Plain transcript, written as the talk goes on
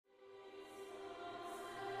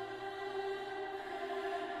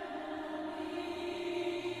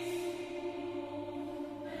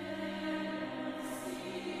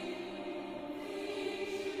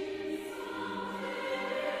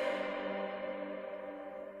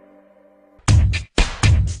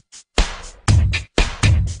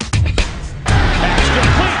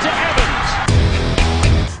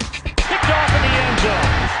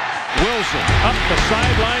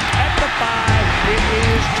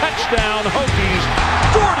touchdown Hokies.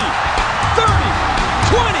 40, 30,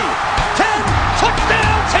 20, 10,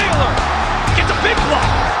 touchdown Taylor. Gets a big block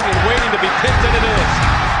and waiting to be picked, and it is.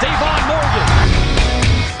 Davon Morgan.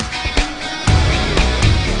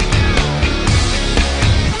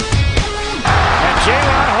 And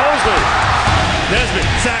Jalen Hosley. Nesbitt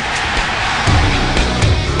sacked.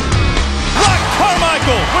 Rock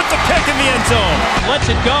Carmichael with the pick in the end zone. Lets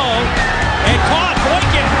it go and caught.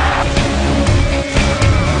 Boykin.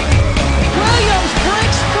 Williams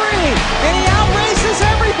breaks free and he outraces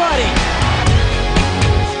everybody.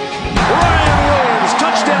 Ryan Williams,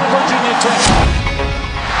 touchdown Virginia Tech.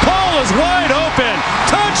 Paul is wide open.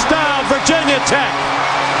 Touchdown Virginia Tech.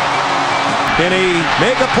 Can he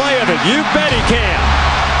make a play of it? You bet he can.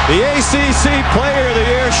 The ACC Player of the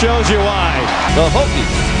Year shows you why. The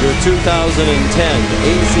Hokies, your 2010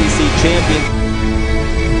 ACC champion.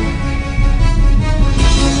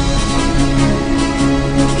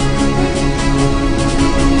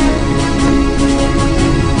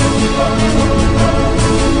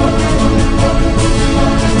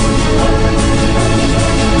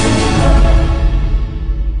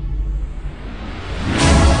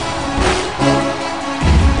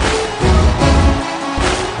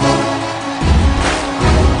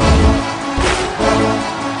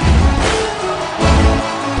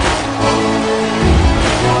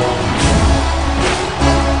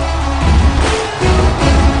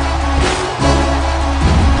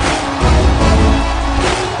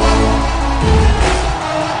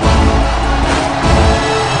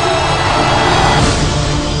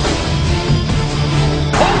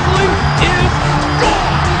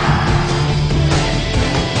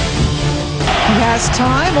 Has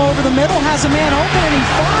time over the middle, has a man open, and he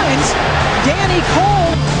finds Danny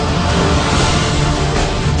Cole.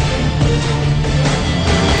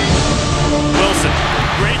 Wilson,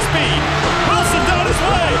 great speed. Wilson down his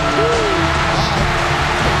way.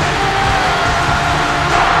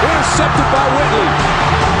 Intercepted by Whitley.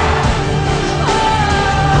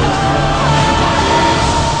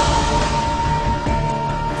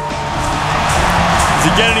 Does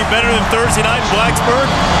he get any better than Thursday night in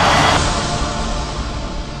Blacksburg?